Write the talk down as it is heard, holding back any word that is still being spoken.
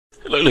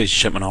Hello ladies and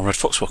gentlemen, I'm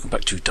RedFox, welcome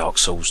back to Dark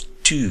Souls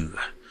 2.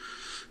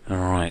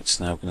 Alright,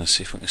 now we're going to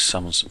see if we can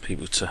summon some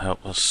people to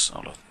help us. Oh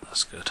look,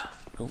 that's good.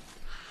 Cool.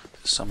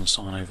 There's a summon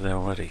sign over there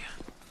already.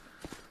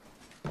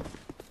 Are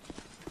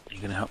you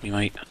going to help me,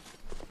 mate?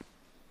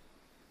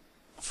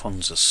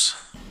 Fonzus.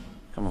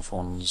 Come on,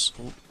 Fonz.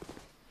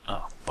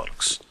 Oh,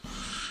 bollocks.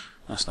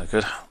 That's no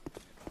good.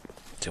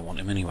 Didn't want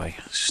him anyway,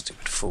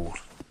 stupid fool.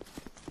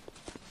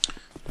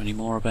 Any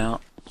more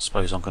about? I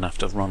suppose I'm going to have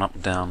to run up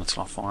and down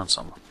until I find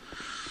some.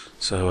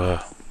 So,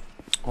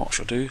 what I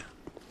shall do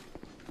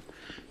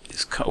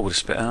is cut all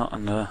this bit out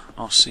and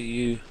I'll see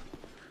you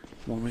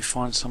when we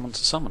find someone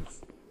to summon.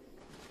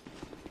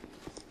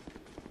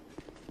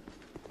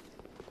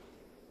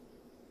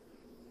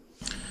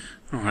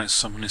 Alright,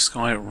 summon this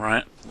guy,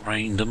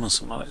 Random or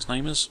something like that his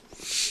name is.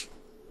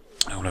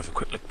 I'll have a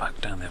quick look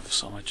back down the other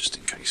side just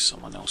in case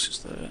someone else is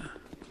there.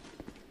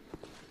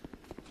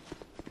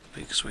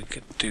 Because we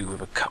could do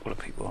with a couple of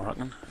people, I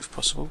reckon, if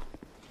possible.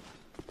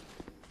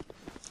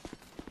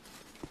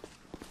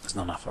 There's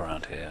not enough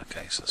around here.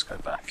 Okay, so let's go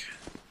back.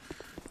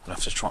 We'll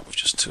have to try it with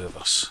just two of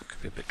us. Could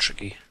be a bit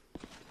tricky.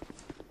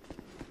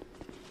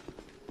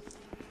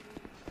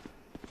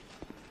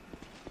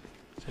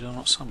 Did I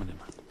not summon him?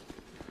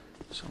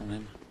 Summon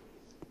him.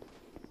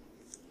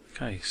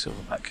 Okay,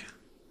 Silverback.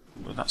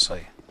 What did that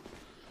say?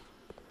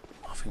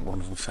 I think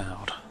one of them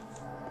failed.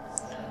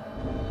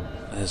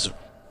 There's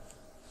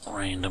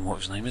Random, what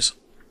his name is.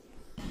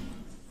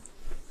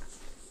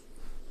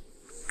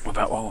 What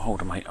about, oh, hold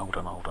on mate, hold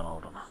on.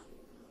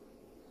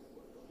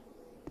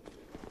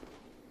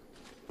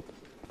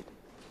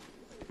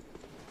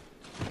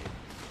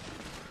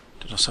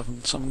 Did I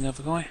summon the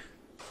other guy?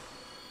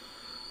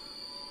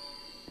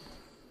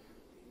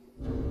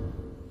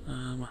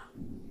 I'm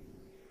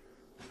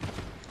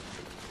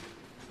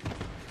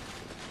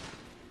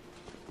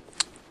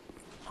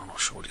not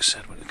sure what it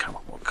said when it came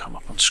up, what come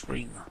up on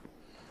screen.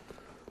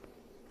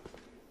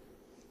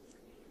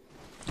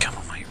 Come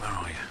on mate, where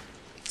are you?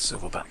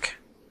 Silverback.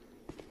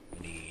 We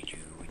need you,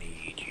 we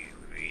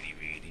really,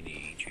 really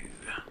need you.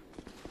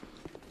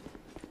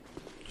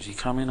 Does he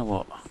come in or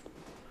what?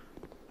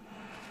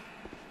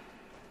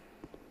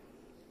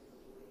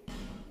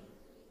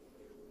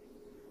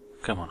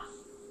 Come on.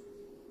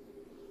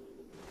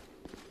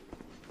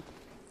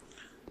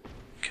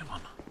 Come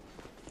on.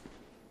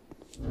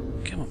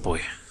 Come on,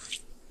 boy.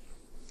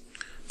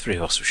 Three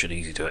of us, we should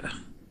easily do it.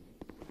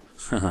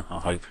 I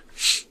hope.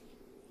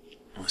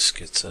 Let's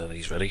get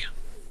these ready.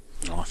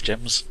 Life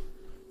gems.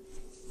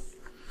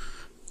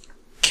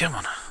 Come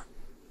on.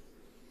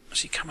 Is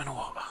he coming or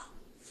what?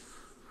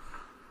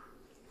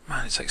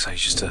 Man, it takes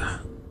ages to...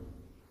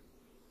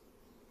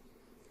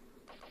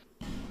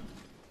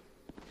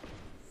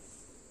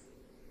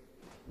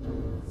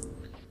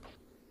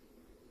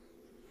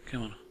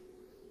 Come on.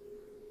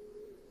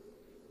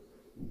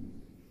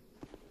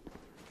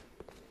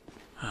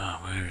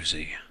 Ah, where is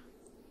he?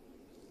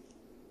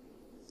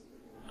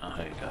 Oh,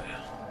 there you go.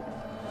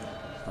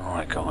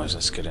 Alright guys,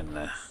 let's get in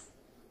there.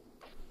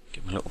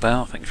 Give him a little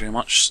bow, thank you very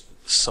much,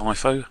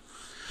 Sifo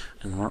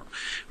and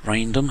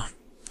Random.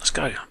 Let's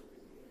go.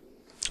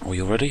 Are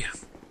you ready?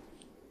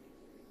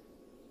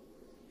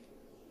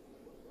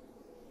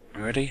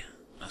 You ready?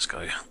 Let's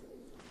go.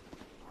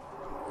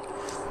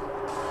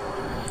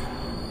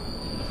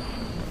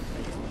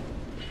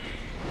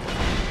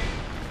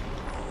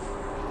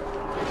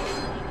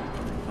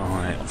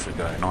 Alright, off we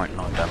go,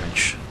 99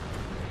 damage.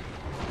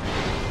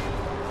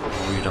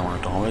 Oh, you don't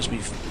want to die, where's me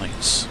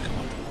mates? Come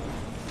on.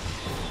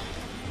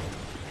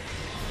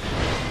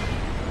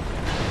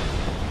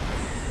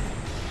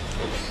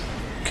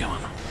 Come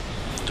on.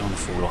 Don't want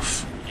to fall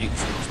off. You can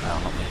fall off now,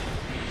 not me.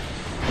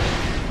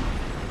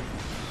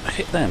 I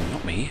hit them,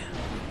 not me.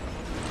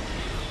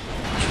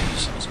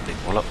 Jeez, that was a big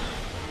wallop.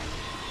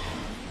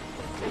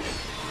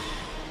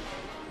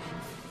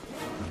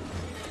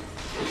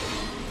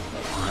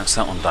 Right, that's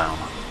that one down.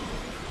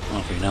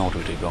 What do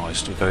we do,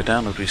 guys? Do we go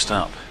down or do we stay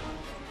up?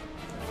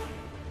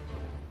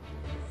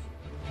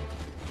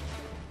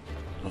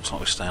 Looks like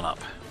we're staying up.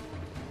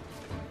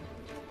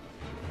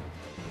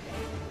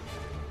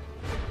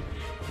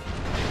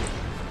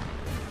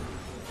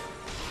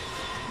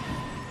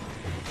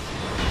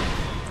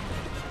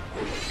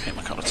 Hit him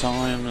a couple of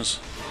times.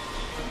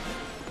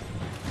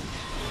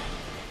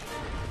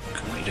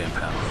 Come on, what are you doing,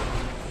 pal?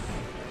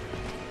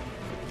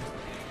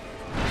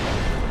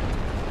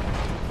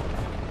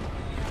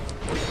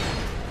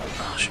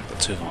 Oh, I should put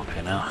two of them up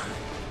here now.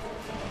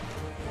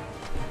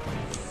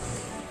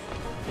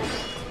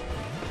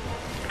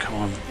 Come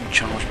on,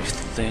 charge me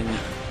thing.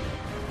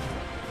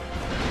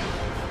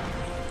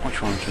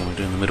 Which one do you want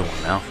to do in the middle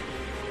one now?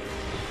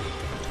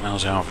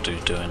 How's the other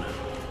dude doing?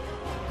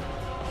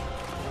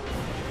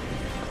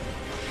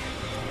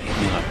 Leave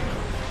me alone.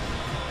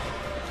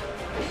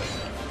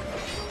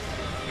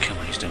 Come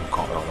on, he's doing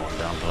quite well, the one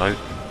down below.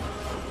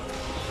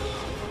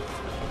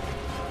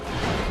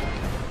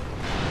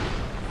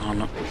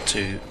 1,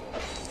 2,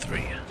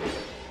 3.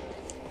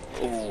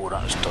 Oh,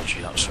 that was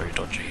dodgy, that was very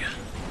dodgy.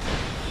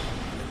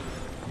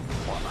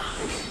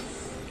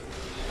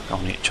 1.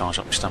 I need to charge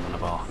up my stamina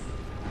bar.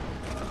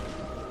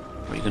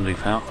 What are you going to do,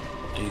 pal?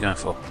 What are you going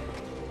for?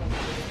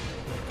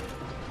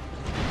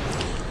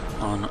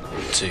 1,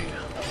 2.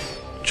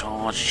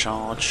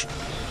 Charge.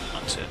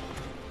 That's it.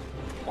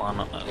 1,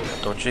 that's a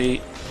bit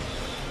dodgy.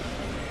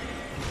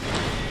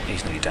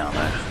 He's nearly down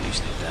there.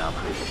 He's nearly down.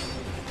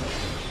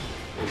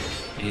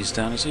 He's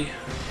down, is he?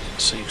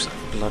 See, because that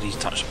bloody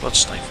touch the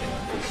bloodstain thing.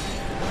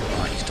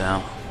 Right, he's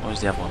down.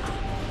 Where's the other one?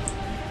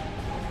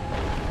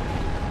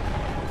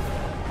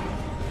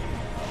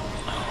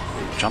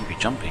 Oh,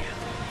 jumpy.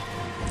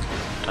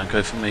 Don't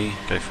go for me,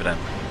 go for them.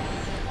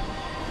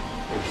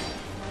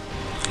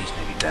 He's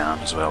nearly down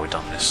as well, we've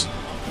done this.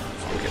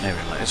 If I can get near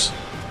him, that is.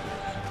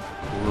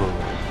 Whoa.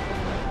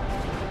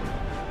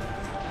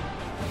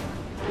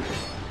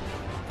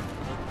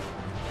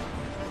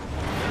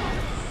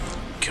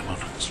 Come on,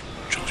 let's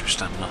charge your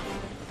stamina.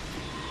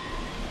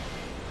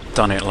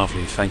 Done it,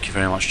 lovely. Thank you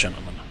very much,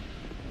 gentlemen.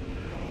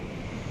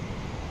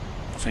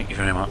 Thank you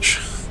very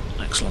much.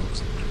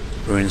 Excellent.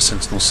 Ruined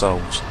Sentinel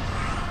Souls.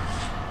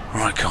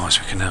 Right, guys,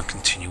 we can now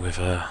continue with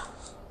the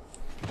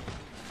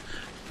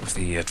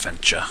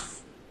adventure.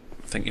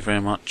 Thank you very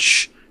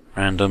much,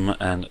 Random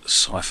and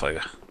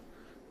Sypho.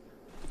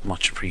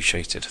 Much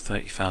appreciated.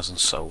 30,000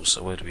 souls.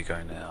 So where do we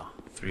go now?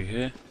 Through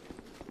here?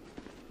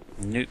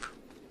 Nope.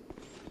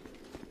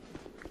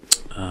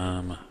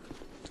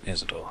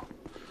 Here's a door.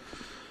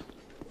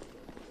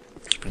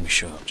 Let's bring my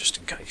shirt up just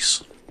in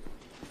case.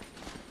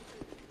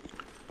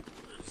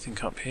 Anything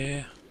up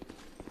here?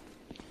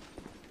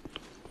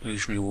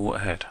 Illusionary wall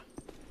ahead.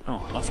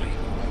 Oh, lovely.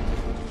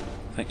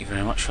 Thank you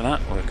very much for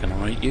that. We're going to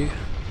rate you.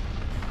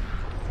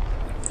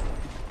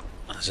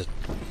 There's a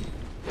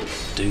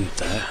dude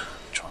there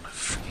trying to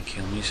freaking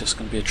kill me. Is this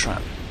going to be a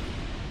trap?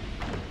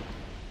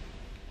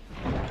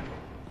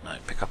 No,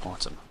 pick up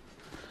item.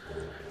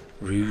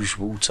 Rouge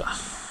water.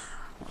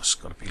 That's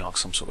got to be like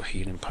some sort of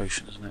healing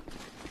potion, isn't it?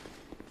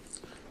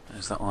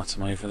 There's that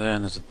item over there,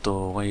 and there's a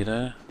doorway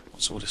there.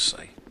 What's all this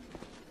say?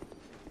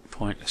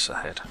 Pointless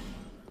ahead.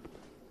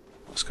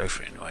 Let's go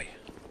for it anyway.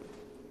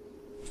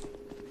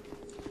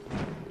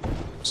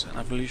 Is that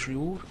another illusory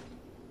ward?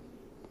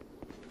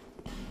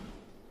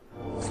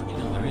 You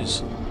know there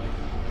is.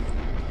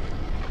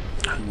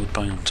 Homewood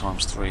bone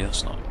times 3,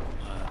 that's not...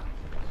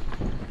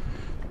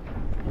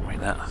 I mean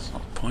that's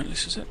not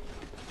pointless, is it?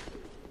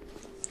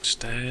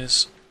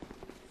 Stairs.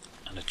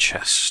 And a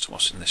chest.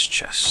 What's in this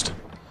chest?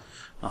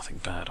 Nothing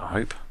bad, I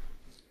hope.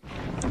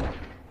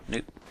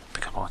 Nope.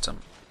 Pick up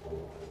item.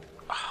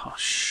 A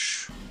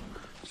hush.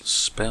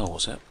 Spell,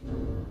 was it?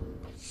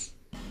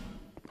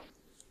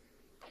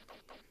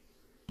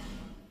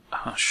 A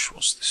hush,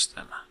 what's this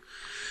then?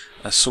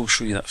 A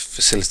sorcery that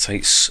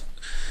facilitates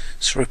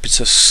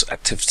surreptitious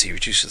activity,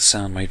 reduces the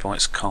sound made by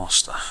its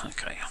caster.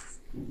 Okay.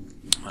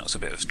 That was a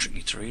bit of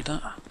tricky to read,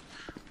 that. I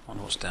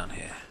wonder what's down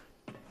here.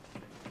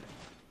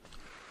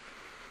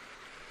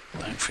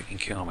 Don't freaking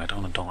kill me, I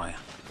don't want to die.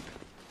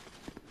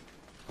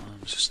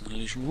 Is this an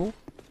illusion wall?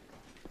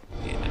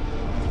 Yeah.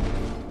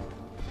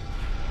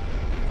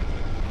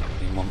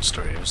 Lovely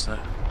monster here, is there?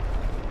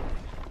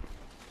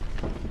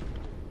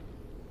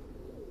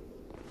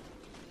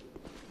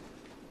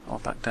 Oh,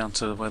 back down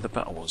to where the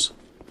battle was.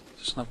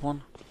 Is this another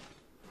one?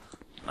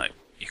 No,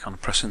 you kind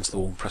of press into the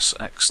wall and press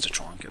X to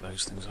try and get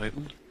those things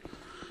open.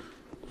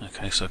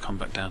 Okay, so come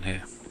back down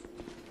here.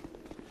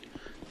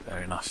 Fair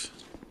enough.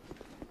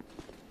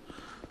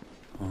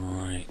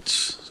 Alright,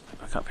 let's go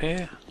back up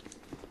here.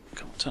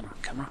 Come on, turn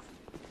around, camera.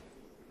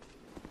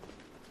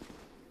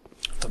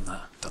 Done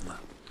that.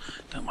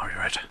 Don't worry,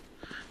 Red.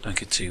 Don't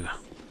get too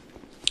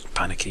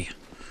panicky.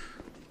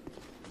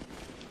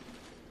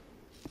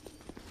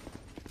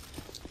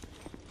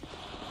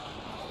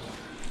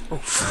 Oh,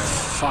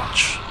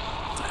 fudge!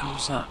 What the hell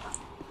was that?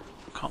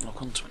 I can't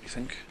lock onto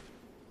anything.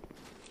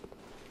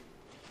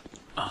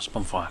 Ah, it's a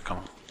bonfire, come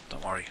on,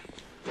 don't worry.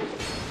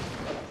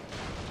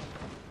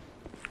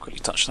 Quickly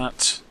touch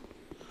that.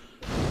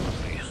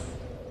 Lovely.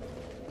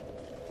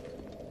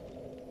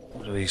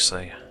 What do these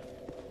say?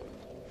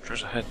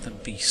 Treasure head than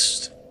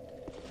beast.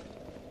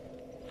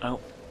 Oh.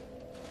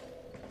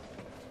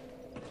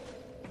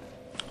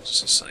 What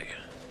does it say?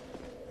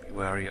 Be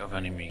wary of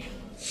enemy.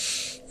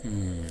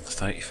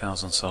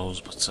 30,000 souls,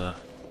 but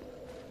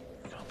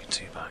can't be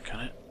too bad, can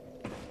it?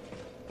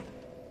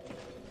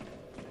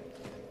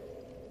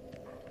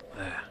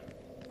 There.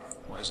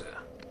 What is it?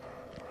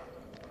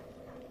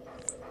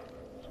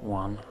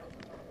 1.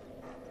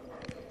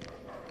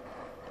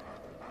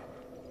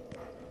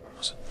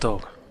 That's a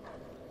dog.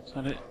 Is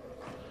that it?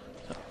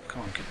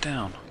 Come on, get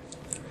down.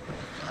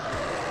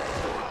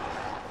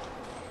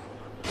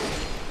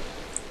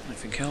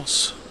 Anything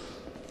else?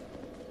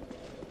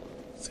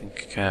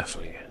 Think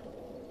carefully.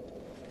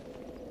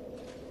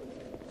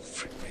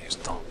 Freak me, it's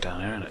dark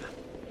down here, isn't it?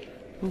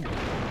 Ooh.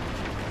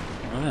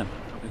 One of them.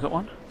 Have we got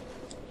one?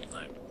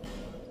 No.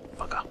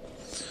 Bugger.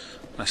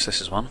 Unless this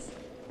is one.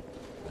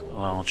 A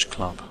large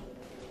club.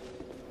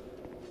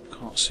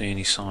 Can't see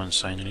any signs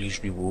saying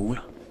illusionary wall.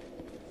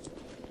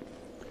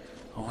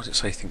 Oh, what does it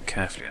say? Think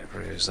carefully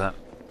over here. Is that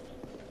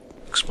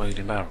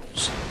exploding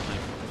barrels.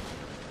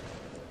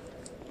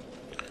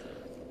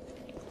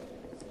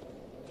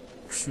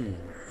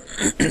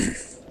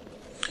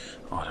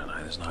 I don't know,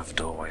 there's no other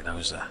doorway though,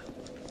 is there?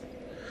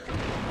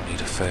 I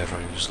need a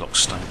Pharaoh's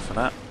lockstone for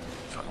that,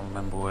 if I can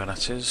remember where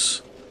that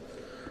is.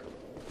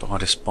 By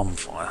this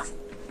bonfire.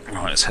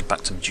 Right, let's head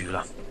back to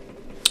Medulla.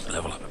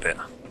 Level up a bit.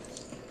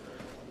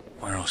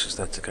 Where else is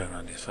there to go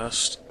around here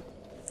first?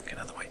 Get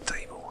out of the way,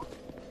 table.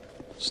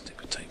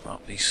 Stick a table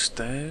up these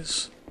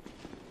stairs.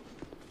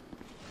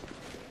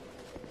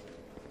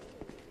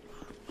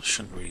 I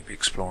shouldn't really be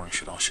exploring,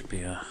 should I? I should be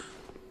going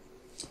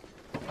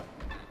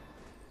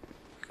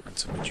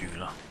to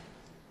Medulla.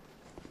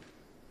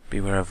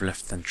 Beware of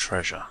left then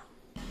treasure.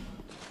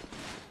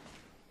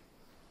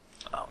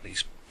 Oh,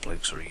 these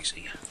blokes are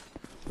easy.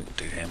 We can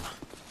do him.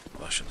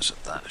 Well, I shouldn't have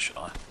said that, should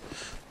I?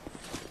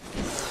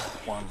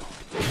 1,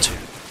 2,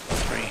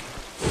 3,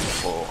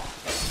 4.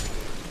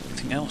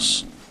 Anything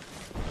else?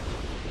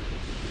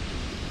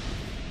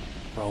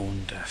 Roll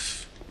and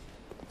death.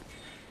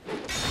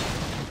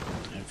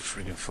 Don't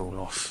friggin' fall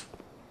off.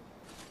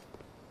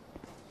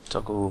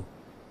 Toggle.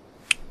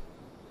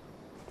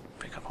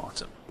 Pick up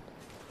item.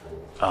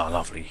 Ah,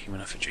 lovely,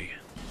 human effigy.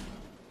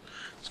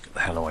 Let's get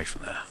the hell away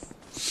from there.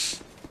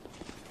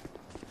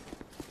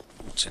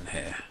 What's in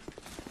here?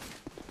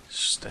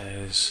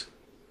 Stairs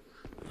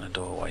and a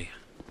doorway.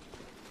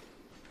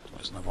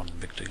 There's no one of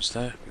the big dudes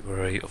there. Be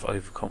wary of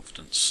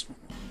overconfidence.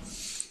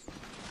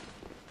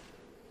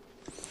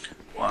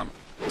 1,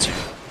 2,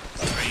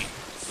 3,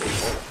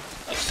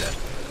 4. He's dead.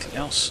 Anything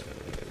else?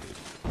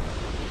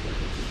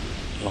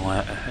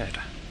 Liar ahead.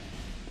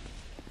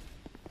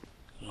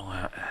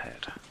 Liar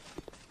ahead.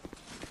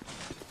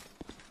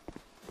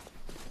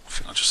 I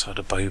think I just heard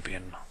a bow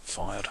being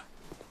fired.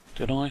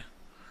 Did I?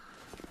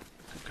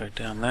 Go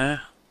down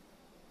there.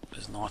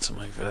 There's an item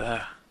over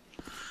there.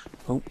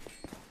 Oh,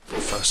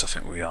 first I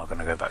think we are going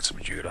to go back to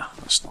Medulla.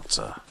 Let's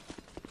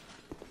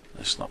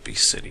not be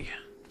silly.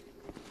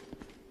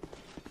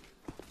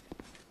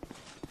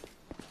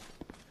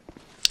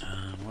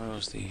 Where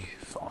was the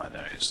fire?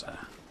 There it is. There.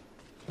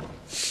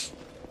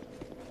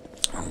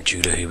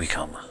 Medulla, here we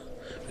come.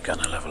 We're going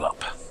to level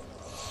up.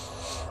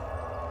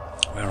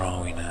 Where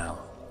are we now?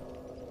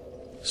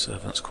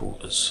 Servants'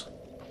 quarters.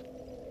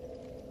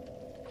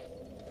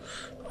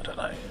 I don't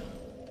know.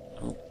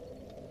 Oh,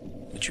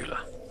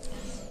 Medulla.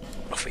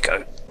 Off we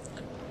go.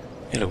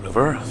 Hello,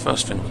 lover.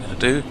 First thing we're going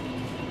to do,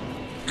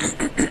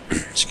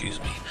 excuse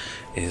me,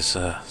 is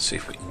see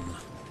if we can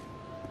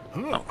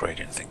upgrade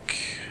anything.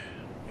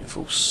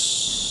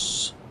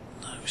 Reinforce.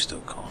 No, we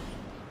still can't.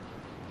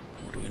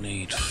 What do we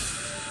need?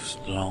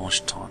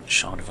 Large time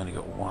shard. We've only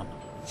got one.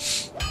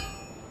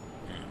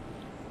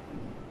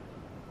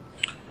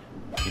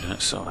 You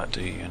don't sell that,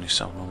 do you? You only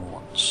sell normal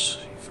ones.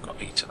 You've got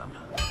 8 of them.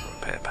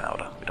 Repair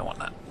powder. We don't want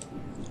that.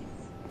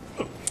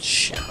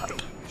 Shut up.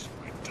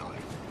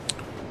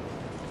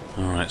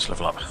 Alright, let's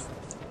level up.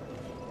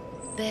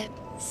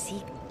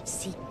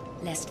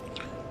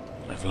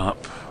 Level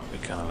up.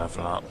 We're gonna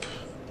level up.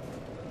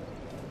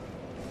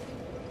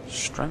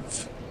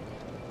 Strength.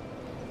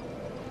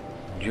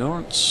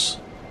 Endurance.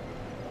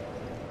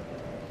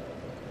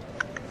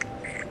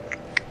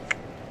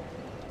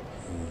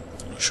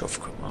 Not sure if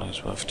equipment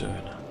is worth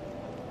doing.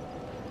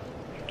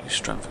 Do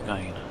strength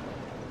again.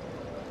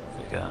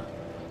 Figure.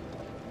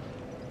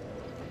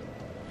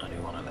 Only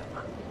one of them.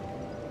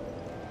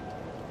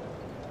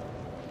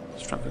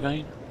 Strength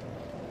again?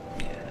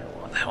 Yeah,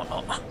 why the hell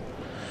not?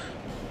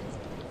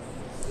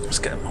 Let's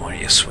get a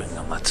mightier swing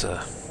on that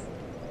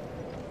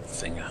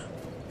thing.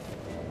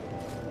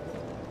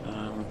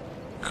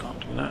 Can't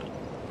do that,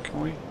 can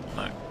we?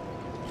 No.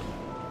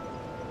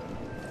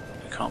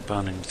 We can't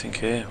burn anything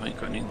here. We ain't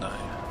got anything though.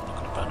 I'm not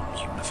going to burn a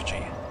human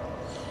effigy.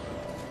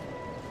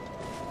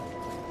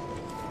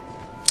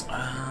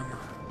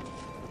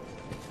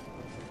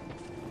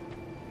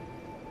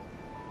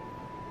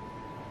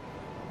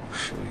 What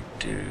should we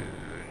do?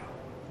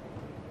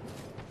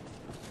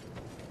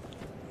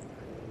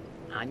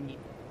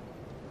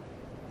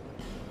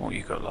 What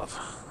you got, love?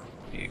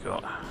 What you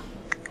got?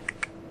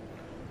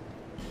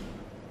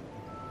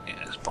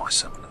 Yeah, let's buy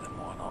 7 of them,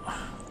 why not?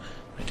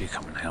 They do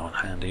come in hell in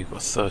handy. You've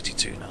got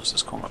 32 now, so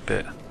that's quite a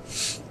bit.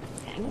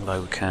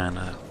 Although we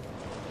can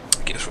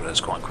get through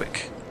those quite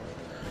quick.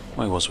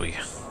 Where was we?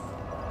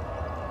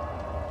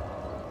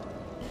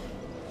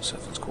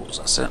 Servants' quarters,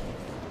 that's it.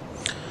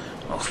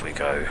 Off we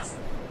go.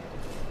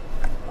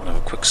 We'll have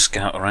a quick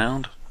scout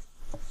around.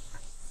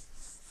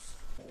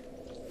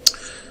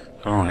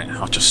 Alright,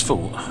 I just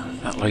thought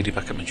that lady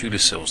back at Medulla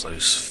sells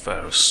those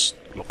Pharaoh's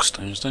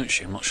lockstones, don't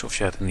she? I'm not sure if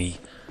she had any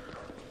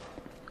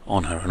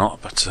on her or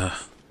not, but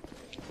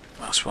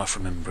that's worth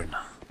remembering.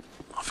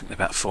 I think they're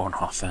about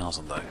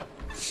 4,500 though.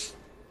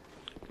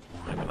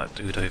 Alright, got that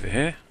dude over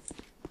here.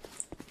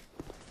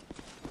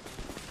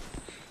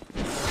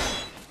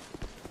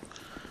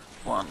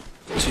 One,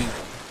 2, 3,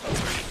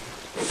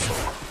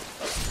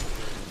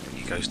 4.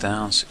 He goes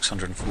down,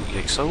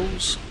 648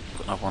 souls.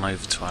 Got another one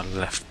over to our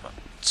left,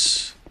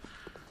 but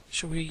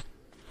shall we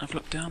have a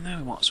look down there?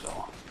 We might as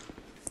well.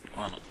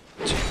 1,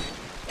 2,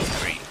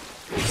 3,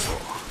 4.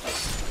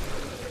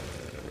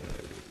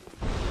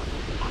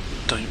 I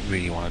don't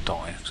really want to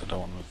die, because I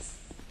don't want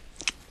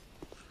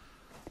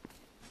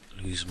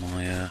to lose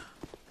my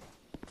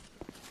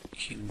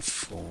human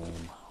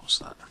form. What's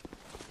that?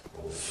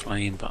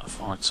 Flame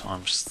butterfly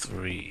times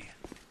 3.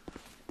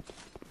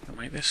 Can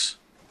I make this?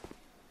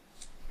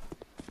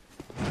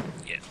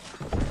 Yeah.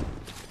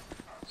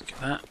 Let's get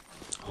that.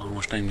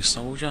 Large nameless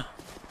soldier.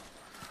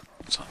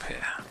 What's up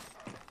here?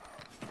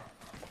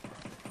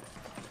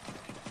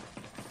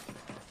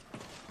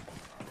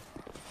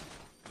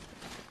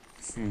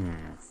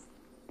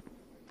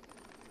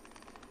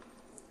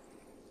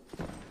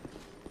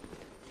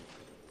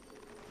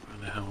 Where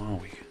the hell are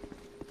we?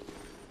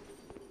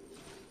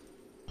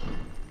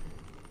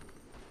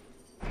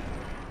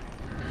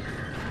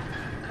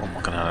 What am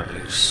I gonna let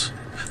loose?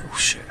 Oh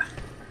shit.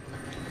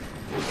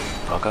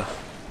 Bugger.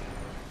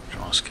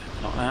 Try and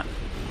escape like that.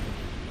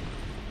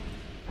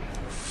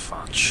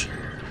 Fudge.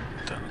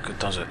 Don't look good,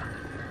 does it?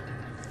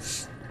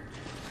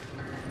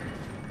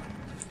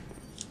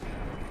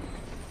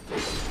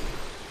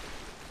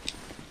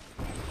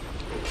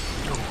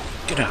 Oh,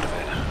 get out of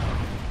it.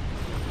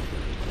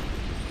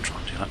 Try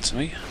and do that to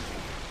me.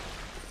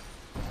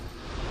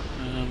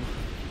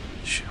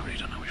 Shit, I really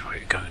don't know which way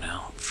to go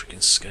now. I'm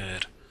freaking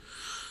scared.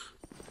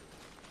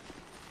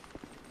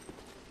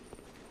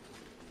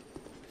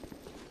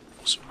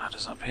 Some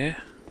ladders up here.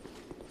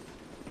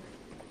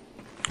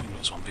 Oh,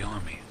 there's one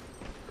behind me.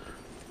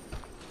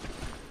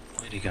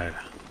 Where'd he go?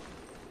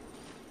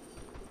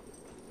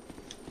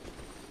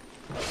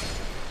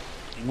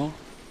 Any more?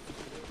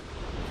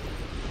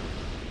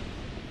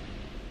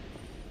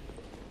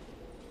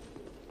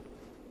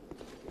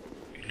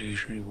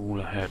 Illusionary wall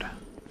ahead.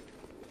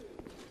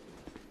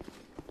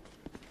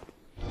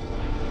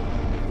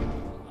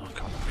 Oh,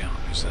 come on,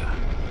 behind me, is there?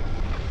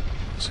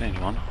 Don't see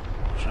anyone.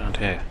 What's around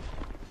here?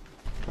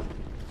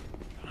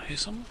 Can I hear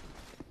someone?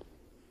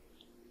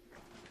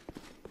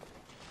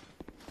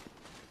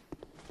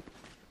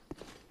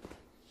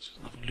 Is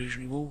there another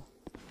illusionary wall?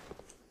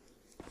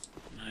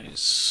 No,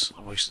 it's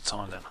a waste of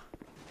time then.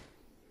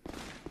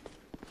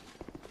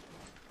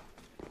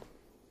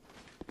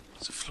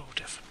 Is the floor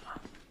different?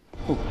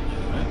 Oh, there we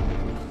go.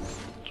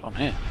 There's one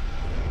here.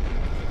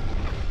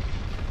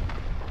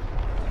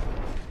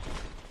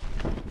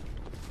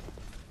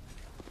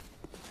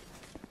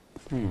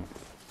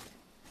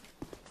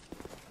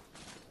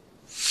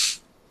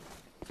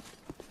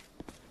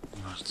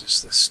 What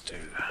does this do?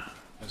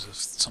 There's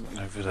something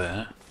over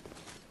there.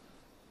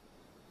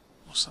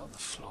 What's that on the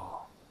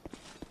floor?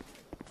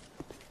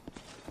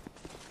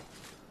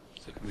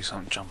 There could be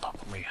something jump up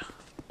on me.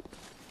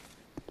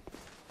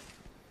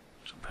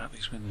 Jump out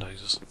these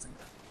windows or something.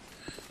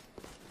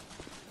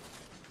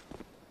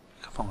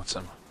 Come on with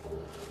them.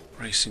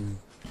 Racing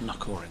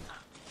knuckle ring.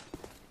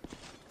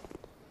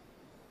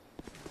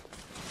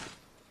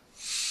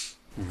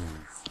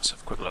 Let's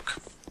have a quick look.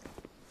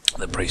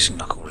 The bracing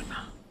knuckle ring.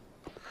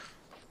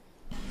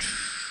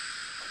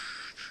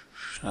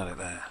 Add it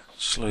there.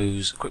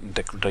 Slows equipment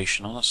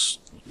degradation on us.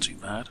 Not too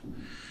bad.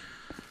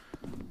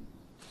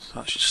 So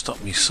that should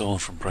stop me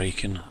sword from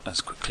breaking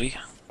as quickly.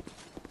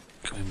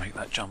 Can we make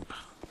that jump?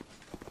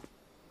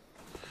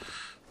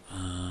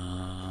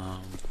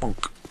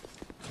 Bonk.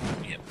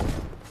 Yep.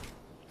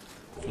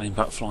 Flame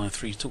butterfly and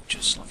 3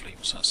 torches. Lovely.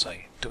 What's that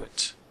say? Do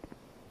it.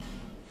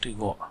 Do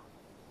what?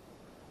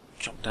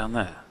 Jump down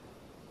there.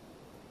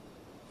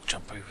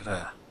 Jump over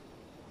there.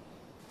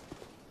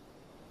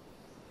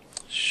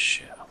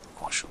 Shit, I'm not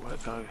quite sure where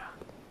to go.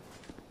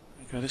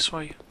 We go this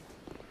way?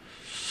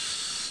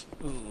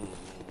 Ooh,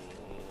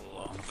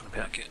 I'm not going to be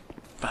able to get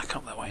back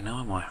up that way now,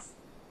 am I?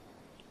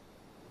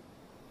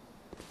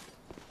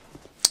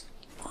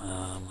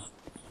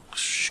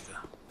 Sugar.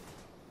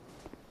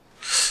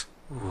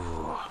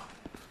 Ooh,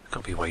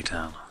 got to be way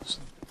down.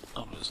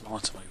 Oh, there's an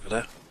item over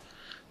there.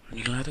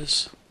 Any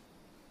ladders?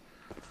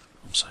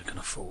 I'm so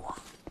gonna fall. I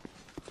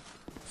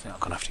think I'm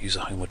gonna have to use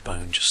a homeward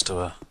bone just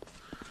to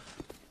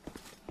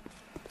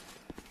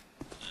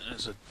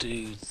there's a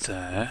dude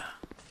there.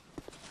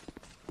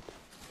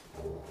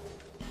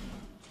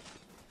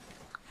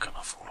 Can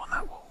I fall on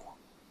that wall?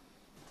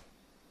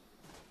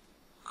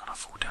 Can I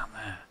fall down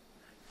there?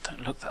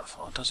 Don't look that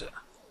far, does it?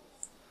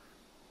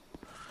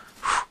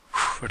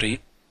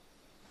 Ready?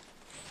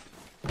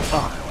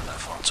 Oh, I don't went that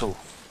far at all.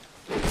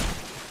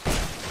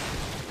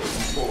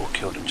 Oh,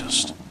 killed him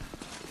just.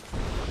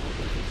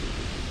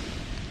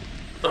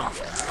 Oh,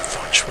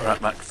 fudge, we're at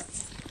that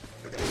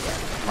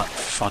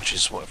fudge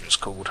is whatever it's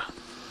called.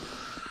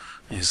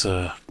 Is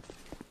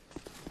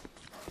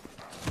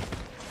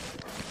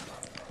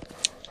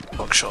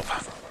bookshop.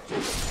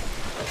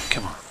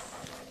 Come on.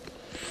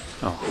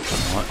 Oh,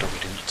 that doggy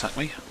didn't attack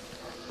me.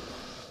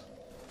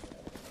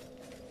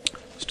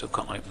 Still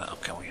can't open that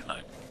up, can we?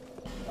 No.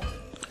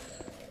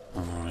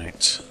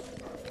 Alright.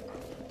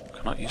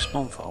 Can I use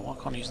bonfire? Why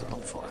can't I use the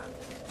bonfire?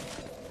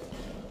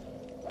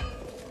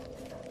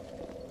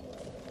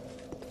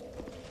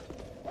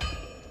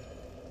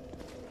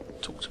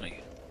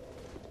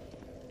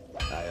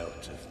 I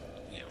ought to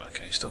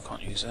still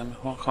can't use them.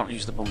 Why can't I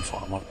use the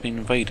bonfire? Am I being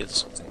invaded or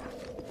something?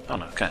 Oh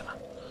no, I can.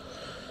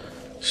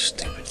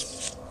 Stupid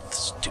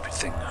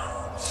thing.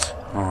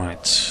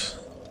 Alright.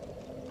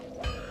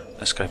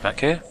 Let's go back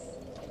here.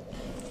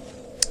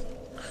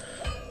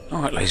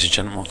 Alright, ladies and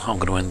gentlemen, I'm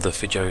going to end the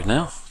video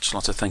now. Just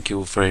like to thank you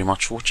all very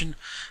much for watching.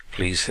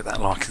 Please hit that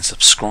like and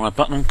subscribe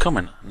button and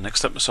comment.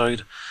 Next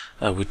episode,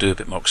 we'll do a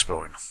bit more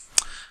exploring.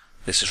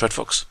 This is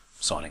RedFox,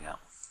 signing out.